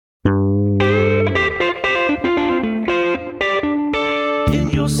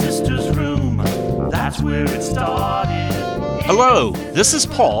where it started. Hello, this is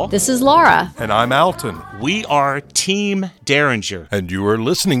Paul. This is Laura. And I'm Alton. We are Team Derringer. And you are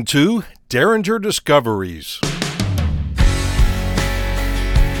listening to Derringer Discoveries.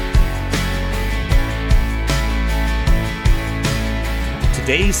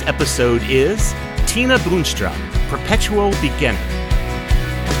 Today's episode is Tina Boonstra, Perpetual Beginner.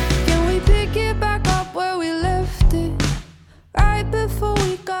 Can we pick it back up where we left it? Right before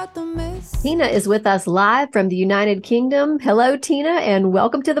we got the mess. Tina is with us live from the United Kingdom. Hello, Tina, and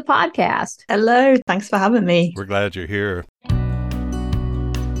welcome to the podcast. Hello. Thanks for having me. We're glad you're here.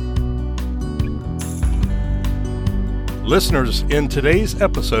 Listeners, in today's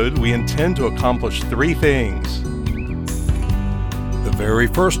episode, we intend to accomplish three things. The very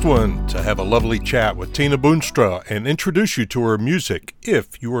first one, to have a lovely chat with Tina Boonstra and introduce you to her music,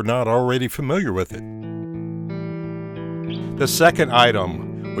 if you are not already familiar with it. The second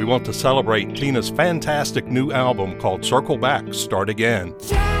item, we want to celebrate Tina's fantastic new album called Circle Back, Start Again.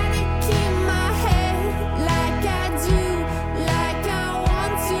 Try to keep my head like I do, like I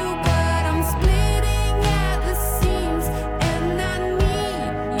want to, but I'm splitting at the seams, and I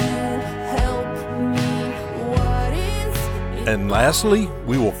need you, help me, what is it? And lastly,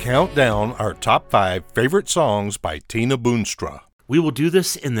 we will count down our top 5 favorite songs by Tina Boonstra. We will do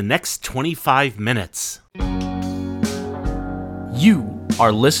this in the next 25 minutes. You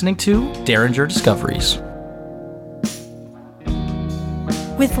are listening to Derringer Discoveries.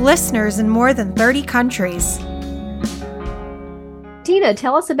 With listeners in more than 30 countries. Tina,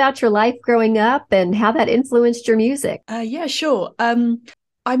 tell us about your life growing up and how that influenced your music. Yeah, sure.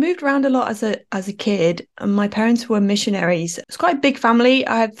 I moved around a lot as a kid, and my parents were missionaries. It's quite a big family.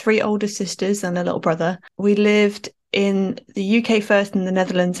 I had 3 older sisters and a little brother. We lived in the UK first, in the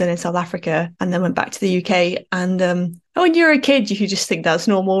Netherlands, and in South Africa, and then went back to the UK. And when you're a kid, you just think that's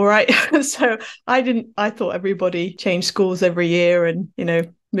normal, right? So I thought everybody changed schools every year and,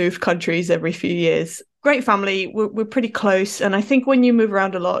 moved countries every few years. Great family. We're pretty close. And I think when you move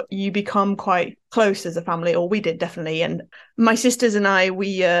around a lot, you become quite close as a family, or we did definitely. And my sisters and I,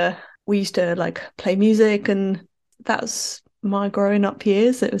 we used to play music, and that's my growing up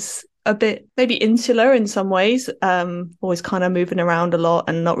years. It was a bit maybe insular in some ways, always kind of moving around a lot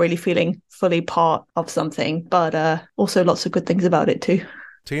and not really feeling fully part of something, but also lots of good things about it too.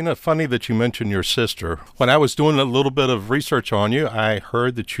 Tina, funny that you mentioned your sister. When I was doing a little bit of research on you, I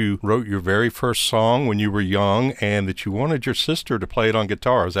heard that you wrote your very first song when you were young and that you wanted your sister to play it on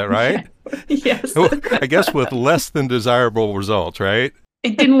guitar. Is that right? Yes. I guess with less than desirable results, right?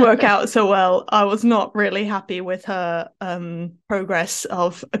 It didn't work out so well. I was not really happy with her progress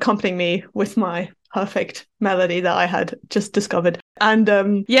of accompanying me with my perfect melody that I had just discovered. And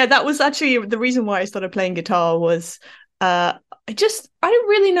that was actually the reason why I started playing guitar was I don't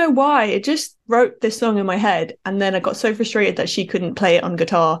really know why. I just wrote this song in my head, and then I got so frustrated that she couldn't play it on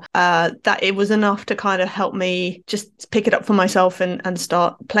guitar that it was enough to kind of help me just pick it up for myself and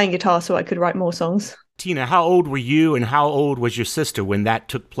start playing guitar so I could write more songs. Tina, how old were you and how old was your sister when that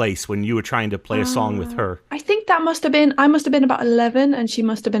took place, when you were trying to play a song with her? I think I must have been about 11 and she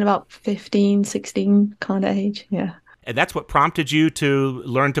must have been about 15, 16 kind of age. Yeah. And that's what prompted you to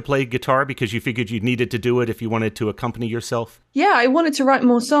learn to play guitar, because you figured you needed to do it if you wanted to accompany yourself? Yeah, I wanted to write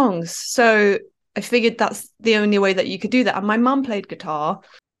more songs. So I figured that's the only way that you could do that. And my mum played guitar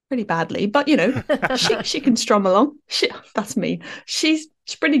pretty badly, but she can strum along. That's me. She's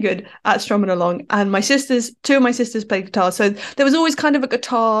pretty good at strumming along. And two of my sisters played guitar. So there was always kind of a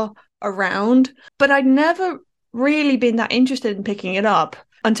guitar around, but I'd never really been that interested in picking it up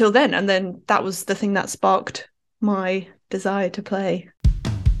until then. And then that was the thing that sparked my desire to play.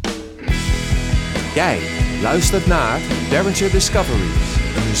 Jij luistert naar Derringer Discoveries,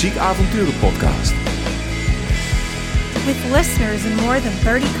 een muziekavonturenpodcast. With listeners in more than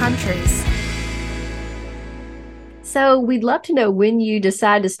 30 countries. So we'd love to know when you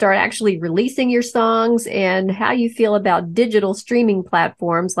decide to start actually releasing your songs and how you feel about digital streaming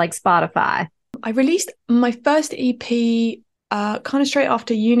platforms like Spotify. I released my first EP kind of straight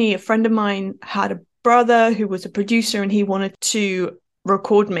after uni. A friend of mine had a brother who was a producer and he wanted to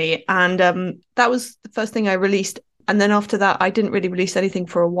record me, and that was the first thing I released. And then after that I didn't really release anything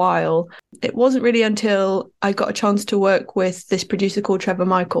for a while. It wasn't really until I got a chance to work with this producer called Trevor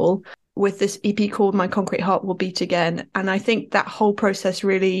Michael with this EP called My Concrete Heart Will Beat Again, and I think that whole process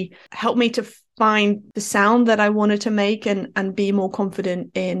really helped me to find the sound that I wanted to make and be more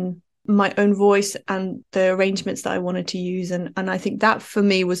confident in my own voice and the arrangements that I wanted to use. And I think that for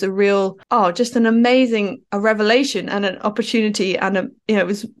me was a real, just an amazing revelation and an opportunity. And, it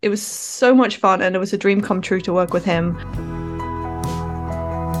was so much fun, and it was a dream come true to work with him.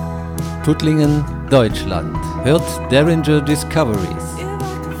 Tuttlingen, Deutschland. Hört Derringer Discoveries. If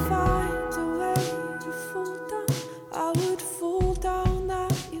I could find a way to fall down, I would fall down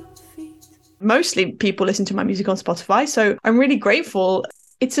at your feet. Mostly people listen to my music on Spotify, so I'm really grateful.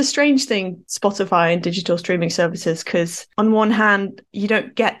 It's a strange thing, Spotify and digital streaming services, because on one hand, you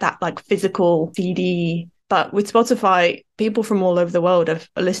don't get that like physical CD, but with Spotify, people from all over the world have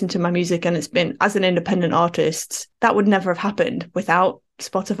listened to my music, and it's been, as an independent artist, that would never have happened without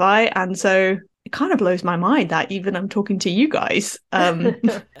Spotify. And so it kind of blows my mind that even I'm talking to you guys. I mean,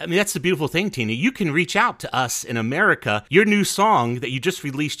 that's the beautiful thing, Tina. You can reach out to us in America. Your new song that you just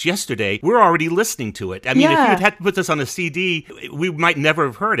released yesterday, we're already listening to it. I mean, if you had to put this on a CD, we might never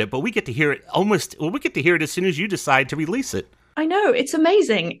have heard it, but we get to hear it we get to hear it as soon as you decide to release it. I know, it's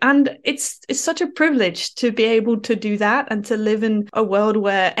amazing. And it's such a privilege to be able to do that and to live in a world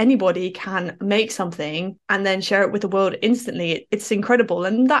where anybody can make something and then share it with the world instantly. It's incredible.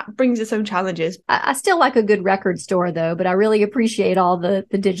 And that brings its own challenges. I still like a good record store, though, but I really appreciate all the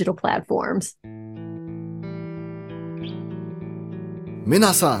digital platforms.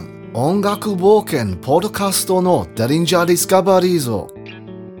 皆さん、音楽冒険ポッドキャストのデリンジャーディスカバリーズを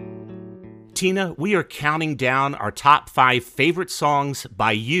Tina, we are counting down our top 5 favorite songs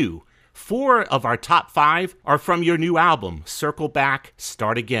by you. 4 of our top 5 are from your new album, Circle Back,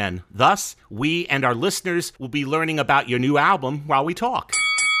 Start Again. Thus, we and our listeners will be learning about your new album while we talk.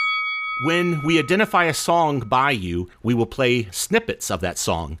 When we identify a song by you, we will play snippets of that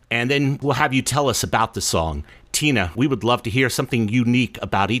song, and then we'll have you tell us about the song. Tina, we would love to hear something unique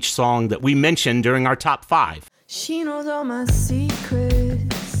about each song that we mentioned during our top 5. She knows all my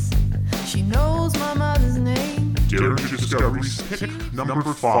secrets. She knows my mother's name. Derringer Discoveries pick number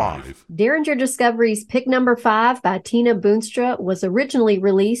 5. Derringer Discoveries pick number 5 by Tina Boonstra was originally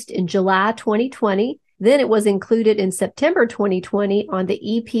released in July 2020. Then it was included in September 2020 on the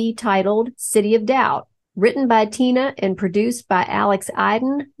EP titled City of Doubt. Written by Tina and produced by Alex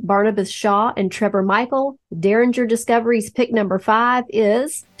Iden, Barnabas Shaw, and Trevor Michael, Derringer Discoveries pick number 5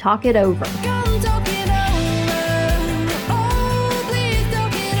 is Talk It Over. Come talk it over. Oh, please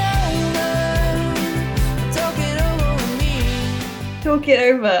talk it over. Talk it over with me. Talk It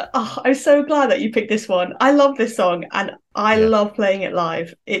Over. Oh, I'm so glad that you picked this one. I love this song and I love playing it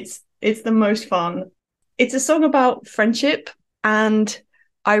live. It's the most fun. It's a song about friendship, and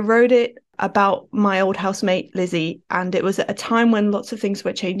I wrote it about my old housemate Lizzie, and it was at a time when lots of things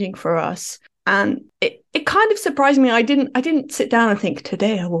were changing for us, and it kind of surprised me. I didn't sit down and think,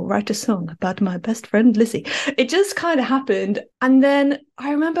 today I will write a song about my best friend Lizzie. It just kind of happened, and then I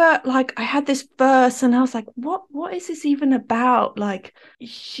remember like I had this verse and I was like, what is this even about? Like,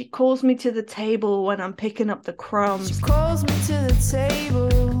 she calls me to the table when I'm picking up the crumbs. She calls me to the table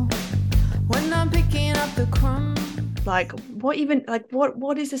when I'm picking up the crumbs. Like, what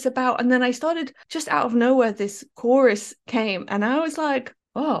is this about? And then I started, just out of nowhere, this chorus came, and I was like,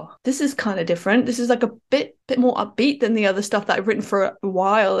 oh, this is kind of different. This is like a bit more upbeat than the other stuff that I've written for a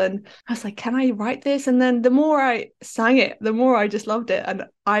while. And I was like, can I write this? And then the more I sang it, the more I just loved it. And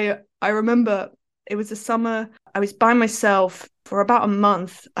I remember it was a summer, I was by myself for about a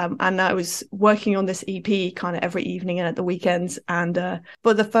month, and I was working on this EP kind of every evening and at the weekends. And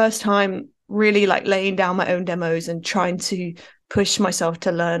for the first time, really like laying down my own demos and trying to push myself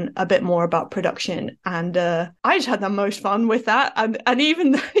to learn a bit more about production. And I just had the most fun with that. And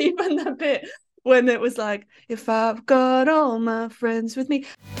even the bit when it was like, if I've got all my friends with me.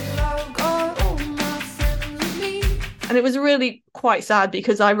 If I've got all my friends with me. And it was really quite sad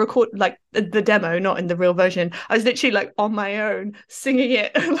because I recorded like the demo, not in the real version. I was literally like on my own singing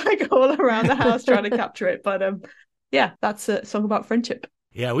it like all around the house trying to capture it. But yeah, that's a song about friendship.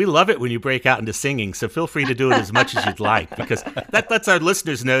 Yeah, we love it when you break out into singing, so feel free to do it as much as you'd like, because that lets our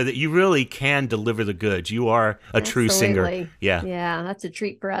listeners know that you really can deliver the goods. You are a true singer. Yeah. Yeah, that's a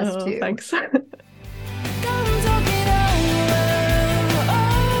treat for us, too. Thanks. Come talk it over.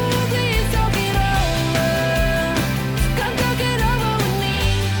 Oh, please talk it over. Come talk it over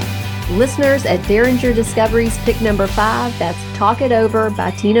with me. Listeners at Derringer Discoveries pick number 5, that's Talk It Over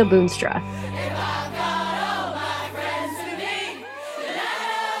by Tina Boonstra.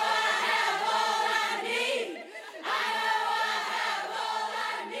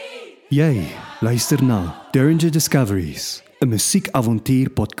 Jy luister na Derringer Discoveries, 'n musiekavontuur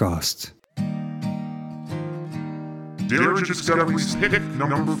podcast. Derringer Discoveries pick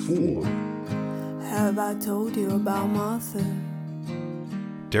number 4. Have I told you about Martha?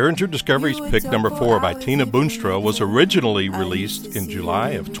 Derringer Discoveries pick number 4 by Tina Boonstra was originally released in July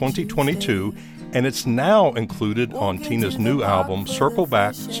of 2022, and it's now included on Tina's new album, Circle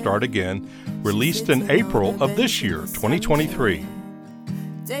Back, Start Again, released in April of this year, 2023.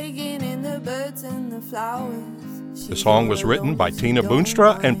 Taking in birds and the flowers. The song was written by Tina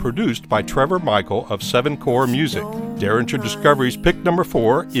Boonstra and produced by Trevor Michael of 7 Core Music. Derringer Discovery's pick number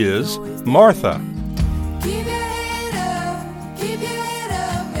 4 is Martha. Keep your head up, keep your head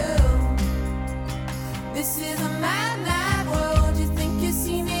up, girl. This is a mad, mad world. You think you've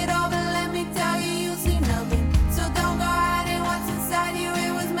seen it all, but let me tell you, you'll see nothing. So don't go hiding what's inside you,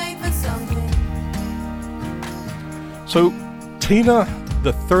 it was made for something. So, Tina,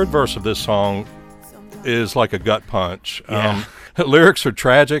 the third verse of this song is like a gut punch. Yeah. Lyrics are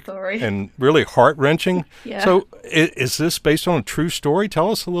tragic Sorry. and really heart-wrenching. Yeah. So is this based on a true story?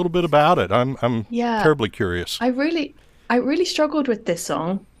 Tell us a little bit about it. I'm terribly curious. I really struggled with this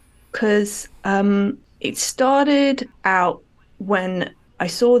song because it started out when I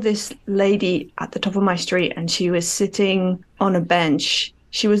saw this lady at the top of my street and she was sitting on a bench.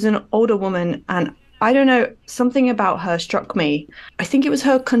 She was an older woman, and I don't know, something about her struck me. I think it was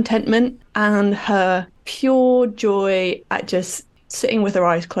her contentment and her pure joy at just sitting with her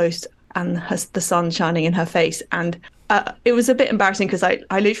eyes closed and the sun shining in her face. And it was a bit embarrassing because I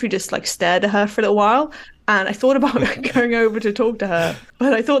literally just like stared at her for a little while, and I thought about going over to talk to her,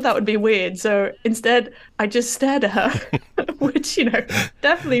 but I thought that would be weird. So instead, I just stared at her, which,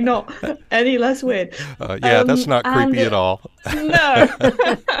 definitely not any less weird. That's not creepy at all. No.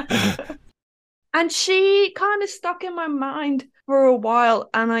 And she kind of stuck in my mind for a while.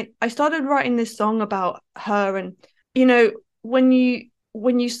 And I started writing this song about her. And, when you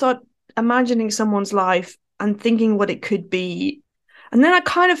start imagining someone's life and thinking what it could be, and then I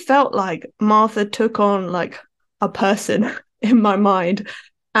kind of felt like Martha took on like a person in my mind.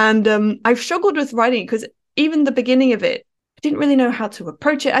 And I've struggled with writing because even the beginning of it, I didn't really know how to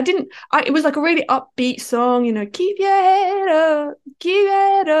approach it. It was like a really upbeat song, keep your head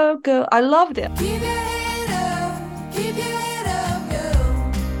up, girl. I loved it. Keep your head up,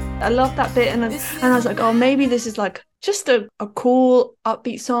 girl. I loved that bit. And I was like, oh, maybe this is like just a cool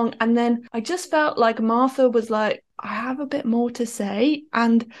upbeat song. And then I just felt like Martha was like, I have a bit more to say.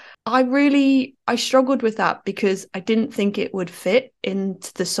 And I struggled with that because I didn't think it would fit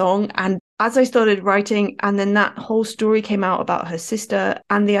into the song. And as I started writing, and then that whole story came out about her sister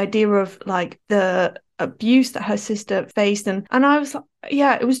and the idea of like the abuse that her sister faced. And I was like,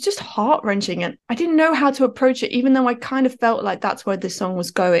 it was just heart-wrenching. And I didn't know how to approach it, even though I kind of felt like that's where this song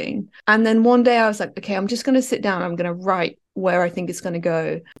was going. And then one day I was like, okay, I'm just going to sit down. I'm going to write where I think it's going to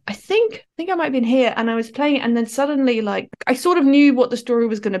go. I think I might have been here, and I was playing it, and then suddenly like I sort of knew what the story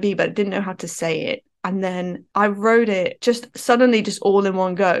was going to be, but I didn't know how to say it. And then I wrote it just all in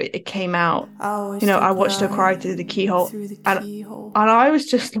one go. It came out. I watched her cry through the keyhole. And I was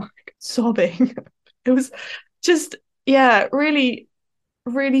just like sobbing. It was just, really,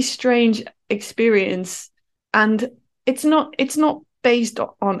 really strange experience. And it's not based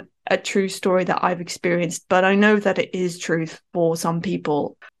on a true story that I've experienced, but I know that it is truth for some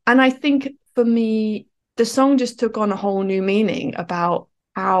people. And I think for me, the song just took on a whole new meaning about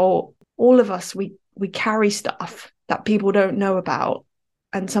how all of us, we carry stuff that people don't know about.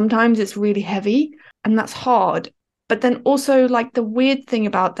 And sometimes it's really heavy and that's hard. But then also like the weird thing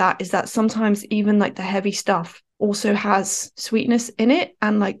about that is that sometimes even like the heavy stuff also has sweetness in it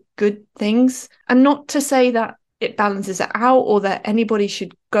and like good things. And not to say that it balances it out or that anybody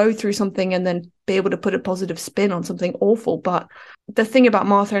should go through something and then be able to put a positive spin on something awful. But the thing about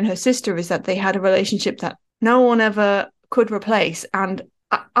Martha and her sister is that they had a relationship that no one ever could replace. And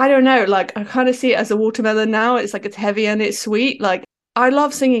I don't know, like I kind of see it as a watermelon now. It's like it's heavy and it's sweet. Like I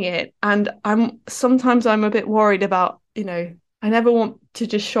love singing it, and sometimes I'm a bit worried about, I never want to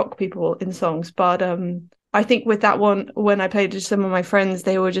just shock people in songs, but I think with that one, when I played it to some of my friends,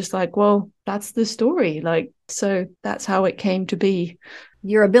 they were just like, well, that's the story. Like, so that's how it came to be.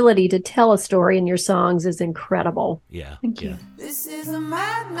 Your ability to tell a story in your songs is incredible. Yeah. Thank you. This is a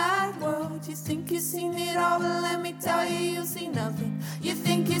mad, mad world. You think you've seen it all, but let me tell you, you'll see nothing. You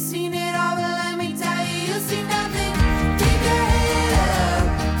think you've seen it all, but let me tell you, you'll see nothing. Keep your head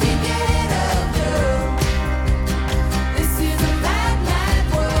up, keep your head up, girl. This is a mad,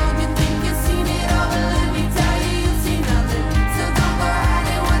 mad world. You think you've seen it all, but let me tell you, you'll see nothing. So don't go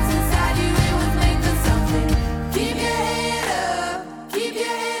hiding what's inside you, it was made for something. Keep your head up, keep your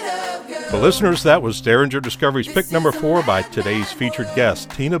head up, girl. Well, listeners, that was Derringer Discovery's pick number 4 by today's featured guest,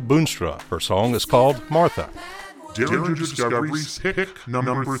 Tina Boonstra. Her song is called Martha. Derringer Discovery's pick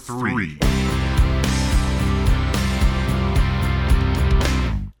number 3.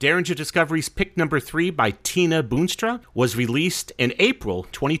 Derringer Discovery's pick number 3 by Tina Boonstra was released in April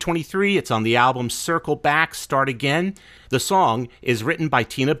 2023. It's on the album Circle Back, Start Again. The song is written by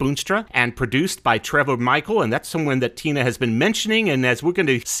Tina Boonstra and produced by Trevor Michael, and that's someone that Tina has been mentioning, and as we're going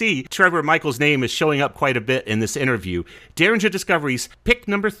to see, Trevor Michael's name is showing up quite a bit in this interview. Derringer Discovery's pick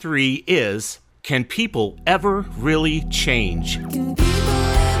number 3 is Can People Ever Really Change? Can people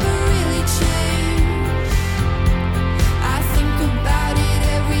ever really change? I think about it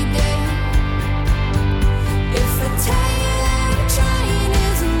every day. If I tell you that I'm trying,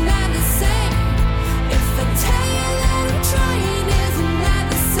 isn't that the same? If I tell you that I'm trying, isn't that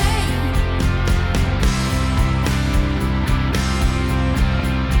the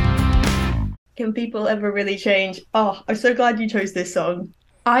same? Can people ever really change? Oh, I'm so glad you chose this song.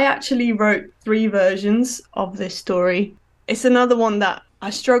 I actually wrote 3 versions of this story. It's another one that I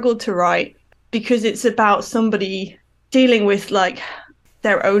struggled to write because it's about somebody dealing with like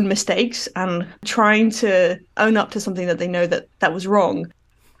their own mistakes and trying to own up to something that they know that was wrong.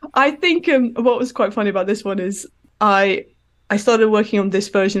 I think what was quite funny about this one is I started working on this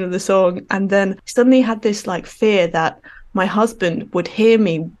version of the song and then suddenly had this like fear that my husband would hear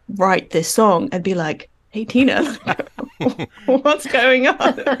me write this song and be like, "Hey Tina, what's going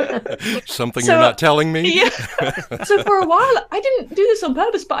on?" Something you're not telling me? Yeah. So for a while, I didn't do this on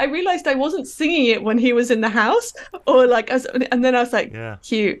purpose, but I realized I wasn't singing it when he was in the house, or like, and then I was like,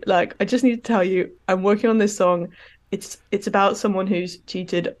 Hugh, like, I just need to tell you, I'm working on this song. It's about someone who's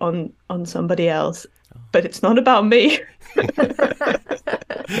cheated on somebody else, but it's not about me.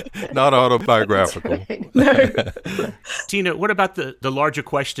 Not autobiographical. Right. No. Tina, what about the larger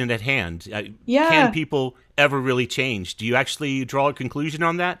question at hand? Yeah. Can people ever really change? Do you actually draw a conclusion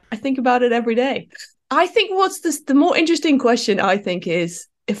on that? I think about it every day. I think the more interesting question, I think, is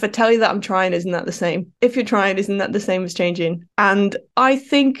if I tell you that I'm trying, isn't that the same? If you're trying, isn't that the same as changing? And I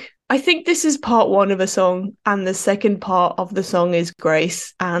think this is part 1 of a song, and the second part of the song is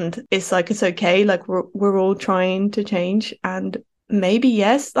grace, and it's like it's okay, like we're all trying to change, and maybe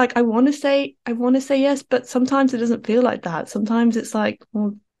yes, like I want to say yes, but sometimes it doesn't feel like that. Sometimes it's like,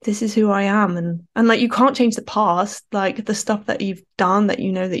 well, this is who I am, and like you can't change the past, like the stuff that you've done that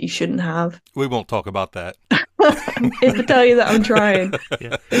you know that you shouldn't have. We won't talk about that. If I tell you that I'm trying,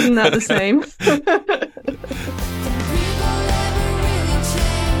 isn't that the same?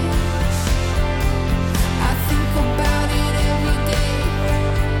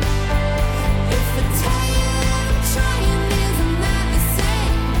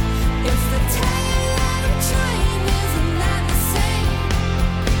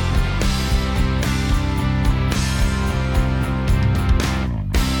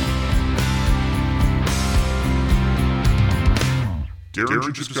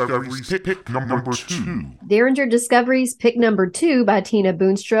 Derringer Discovery's pick number 2. Derringer Discovery's pick number 2 by Tina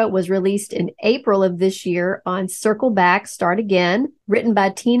Boonstra was released in April of this year on Circle Back, Start Again, written by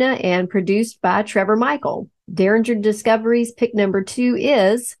Tina and produced by Trevor Michael. Derringer Discovery's pick number 2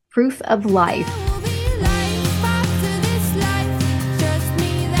 is Proof of Life.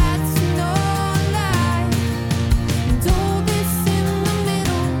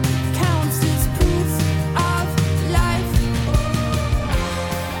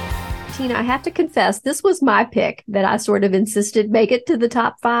 Tina, I have to confess, this was my pick that I sort of insisted make it to the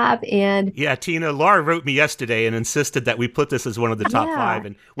top 5. And yeah, Tina, Laura wrote me yesterday and insisted that we put this as one of the top 5.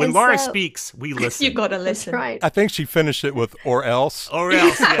 And when Laura speaks, we listen. You got to listen. That's right. I think she finished it with or else. Or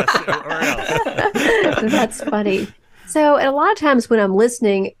else, yes. Or else. That's funny. So a lot of times when I'm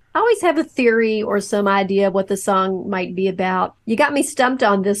listening, I always have a theory or some idea of what the song might be about. You got me stumped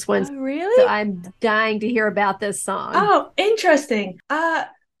on this one. Oh, really? So I'm dying to hear about this song. Oh, interesting.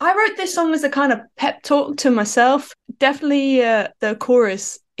 I wrote this song as a kind of pep talk to myself. Definitely the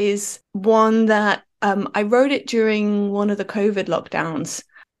chorus is one that I wrote it during one of the COVID lockdowns.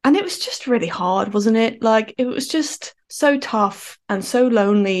 And it was just really hard, wasn't it? Like, it was just so tough and so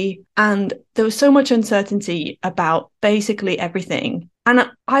lonely. And there was so much uncertainty about basically everything. And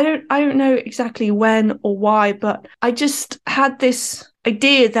I don't know exactly when or why, but I just had this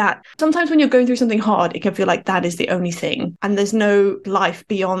idea that sometimes when you're going through something hard, it can feel like that is the only thing and there's no life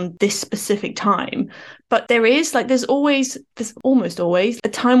beyond this specific time. But there's almost always a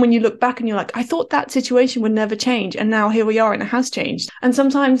time when you look back and you're like, I thought that situation would never change, and now here we are and it has changed. And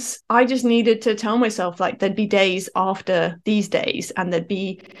sometimes I just needed to tell myself, like, there'd be days after these days and there'd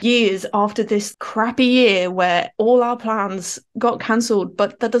be years after this crappy year where all our plans got cancelled,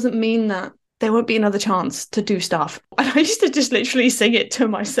 but that doesn't mean that there won't be another chance to do stuff. And I used to just literally sing it to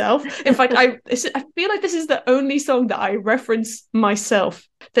myself. In fact, I feel like this is the only song that I reference myself.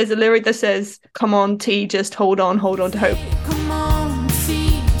 There's a lyric that says, "Come on, T, just hold on to hope." Come on,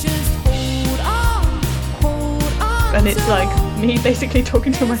 T, and it's like me basically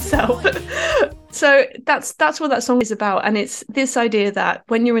talking to myself. So that's what that song is about. And it's this idea that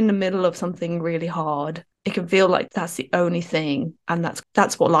when you're in the middle of something really hard, it can feel like that's the only thing, and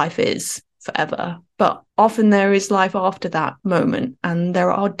that's what life is forever. But often there is life after that moment, and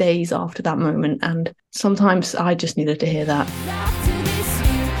there are days after that moment, and sometimes I just needed to hear that.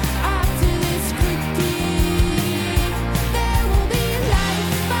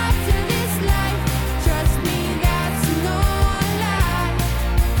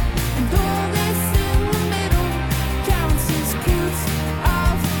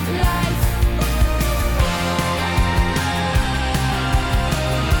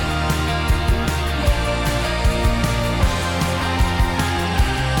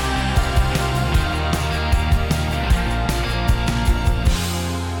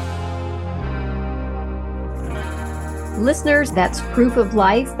 Listeners, that's Proof of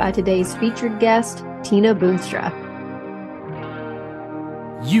Life by today's featured guest, Tina Boonstra.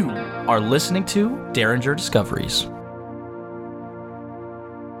 You are listening to Derringer Discoveries.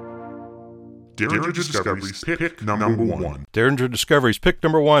 Derringer Discoveries pick number 1. Derringer Discoveries pick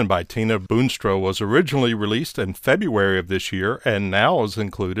number 1 by Tina Boonstra was originally released in February of this year and now is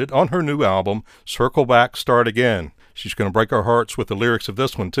included on her new album, Circle Back, Start Again. She's going to break our hearts with the lyrics of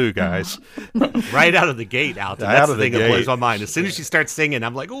this one, too, guys. Right out of the gate, Alton. That's the thing that blows my mind. As soon as she starts singing,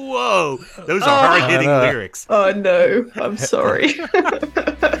 I'm like, whoa, those are hard-hitting lyrics. Oh, no. I'm sorry. Can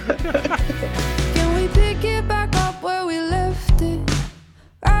we pick it back up where we left it?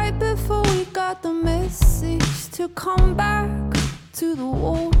 Right before we got the message to come back to the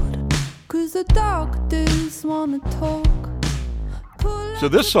ward. 'Cause the doctors want to talk. So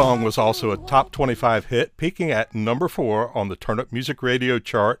this song was also a top 25 hit, peaking at number 4 on the Turn Up Music Radio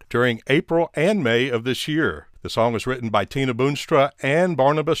chart during April and May of this year. The song was written by Tina Boonstra and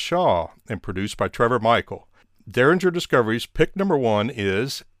Barnabas Shaw and produced by Trevor Michael. Derringer Discoveries pick number 1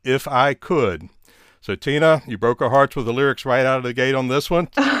 is If I Could. So Tina, you broke our hearts with the lyrics right out of the gate on this one.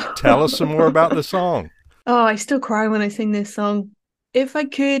 Tell us some more about the song. Oh, I still cry when I sing this song. If I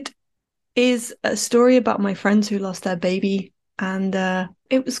Could is a story about my friends who lost their baby. And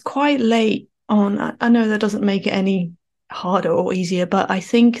it was quite late on. I know that doesn't make it any harder or easier, but I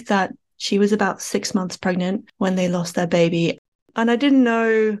think that she was about 6 months pregnant when they lost their baby. And I didn't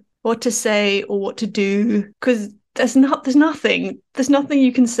know what to say or what to do, because there's nothing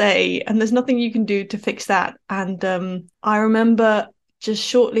you can say and there's nothing you can do to fix that. And I remember just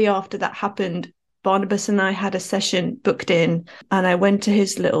shortly after that happened, Barnabas and I had a session booked in, and I went to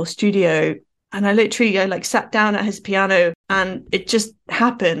his little studio. And I sat down at his piano, and it just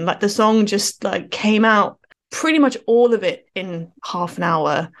happened. Like the song just came out, pretty much all of it in half an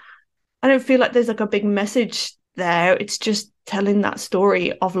hour. I don't feel like there's a big message there. It's just telling that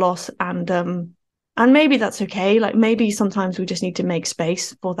story of loss, and maybe that's okay. Like maybe sometimes we just need to make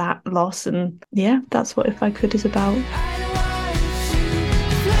space for that loss. And yeah, that's what If I Could is about.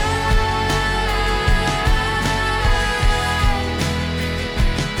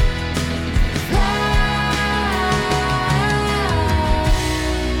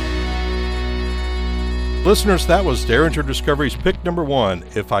 Listeners, that was Derringer Discoveries pick number 1,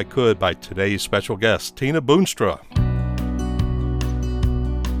 If I Could, by today's special guest, Tina Boonstra.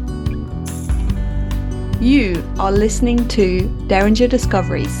 You are listening to Derringer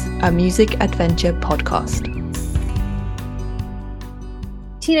Discoveries, a music adventure podcast.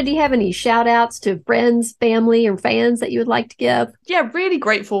 Tina, do you have any shout outs to friends, family, or fans that you would like to give? Yeah, really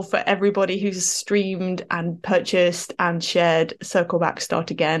grateful for everybody who's streamed and purchased and shared Circle Back,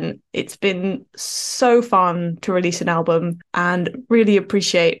 Start Again. It's been so fun to release an album, and really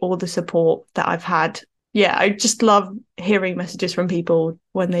appreciate all the support that I've had. Yeah, I just love hearing messages from people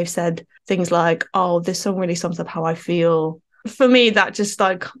when they've said things like, oh, this song really sums up how I feel. For me, that just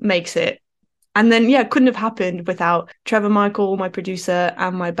makes it. And then, yeah, it couldn't have happened without Trevor Michael, my producer,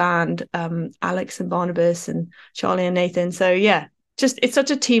 and my band, Alex and Barnabas and Charlie and Nathan. So, yeah, it's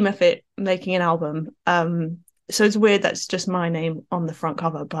such a team effort making an album. So it's weird that's just my name on the front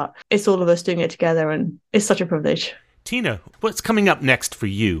cover, but it's all of us doing it together, and it's such a privilege. Tina, what's coming up next for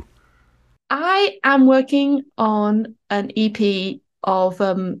you? I am working on an EP of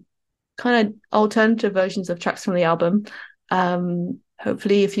kind of alternative versions of tracks from the album.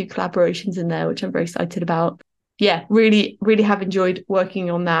 Hopefully a few collaborations in there, which I'm very excited about. Yeah, really, really have enjoyed working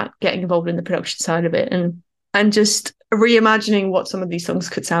on that, getting involved in the production side of it, and just reimagining what some of these songs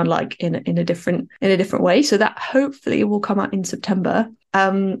could sound like in a different way. So that hopefully will come out in September.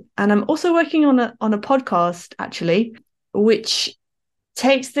 And I'm also working on a podcast, actually, which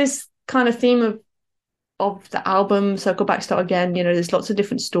takes this kind of theme of the album Circle Back Start Again, there's lots of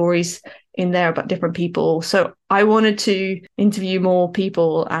different stories in there about different people. So I wanted to interview more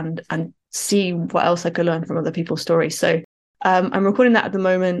people and see what else I could learn from other people's stories. So I'm recording that at the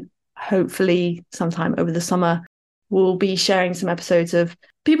moment. Hopefully sometime over the summer, we'll be sharing some episodes of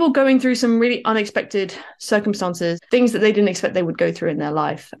people going through some really unexpected circumstances, things that they didn't expect they would go through in their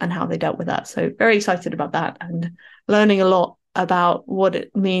life and how they dealt with that. So very excited about that and learning a lot about what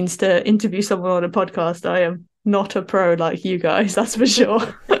it means to interview someone on a podcast. I am not a pro like you guys, that's for sure.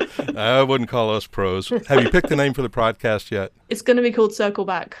 I wouldn't call us pros. Have you picked the name for the podcast yet? It's going to be called Circle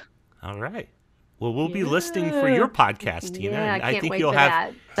Back. All right. Well, we'll be listening for your podcast, Tina. Yeah, and I can't think wait you'll for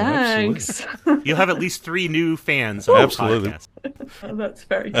have that. Thanks. you'll have at least 3 new fans on the podcast. Oh, that's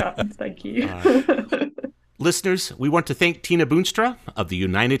very kind. Thank you. Listeners, we want to thank Tina Boonstra of the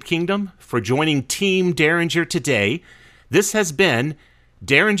United Kingdom for joining Team Derringer today. This has been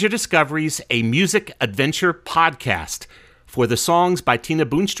Derringer Discoveries, a music adventure podcast. For the songs by Tina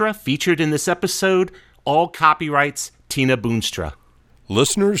Boonstra featured in this episode, all copyrights Tina Boonstra.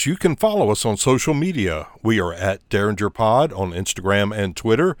 Listeners, you can follow us on social media. We are at Derringer Pod on Instagram and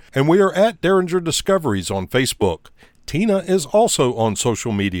Twitter, and we are at Derringer Discoveries on Facebook. Tina is also on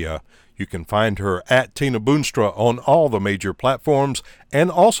social media. You can find her at Tina Boonstra on all the major platforms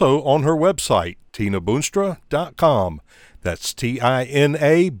and also on her website, tinaboonstra.com. That's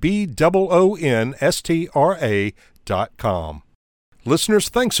TINABOONSTRA.com. Listeners,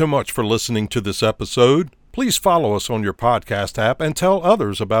 thanks so much for listening to this episode. Please follow us on your podcast app and tell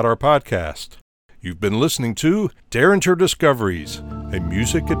others about our podcast. You've been listening to Derringer Discoveries, a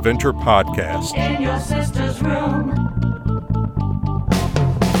music adventure podcast. In your sister's room.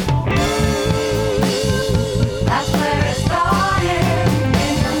 That's where it started.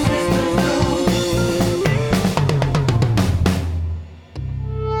 In your sister's room.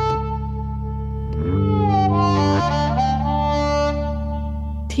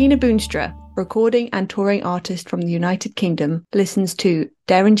 Tina Boonstra, recording and touring artist from the United Kingdom, listens to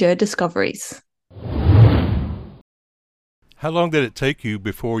Derringer Discoveries. How long did it take you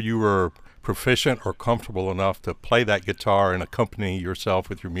before you were proficient or comfortable enough to play that guitar and accompany yourself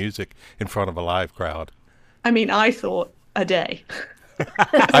with your music in front of a live crowd? I mean, I thought a day.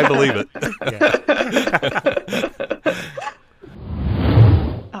 I believe it.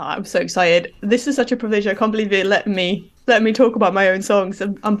 Oh, I'm so excited. This is such a privilege. I can't believe it let me talk about my own songs.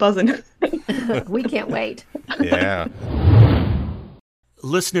 I'm buzzing. We can't wait. Yeah.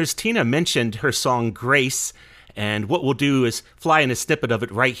 Listeners, Tina mentioned her song Grace, and what we'll do is fly in a snippet of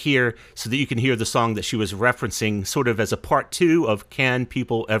it right here so that you can hear the song that she was referencing sort of as a part 2 of Can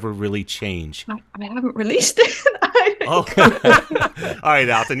People Ever Really Change? I haven't released it. Oh, all right,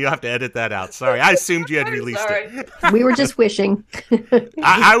 Alton, you'll have to edit that out. Sorry, I assumed you had released it. We were just wishing.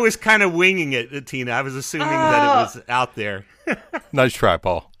 I was kind of winging it, Tina. I was assuming that it was out there. Nice try,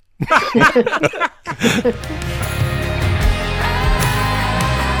 Paul.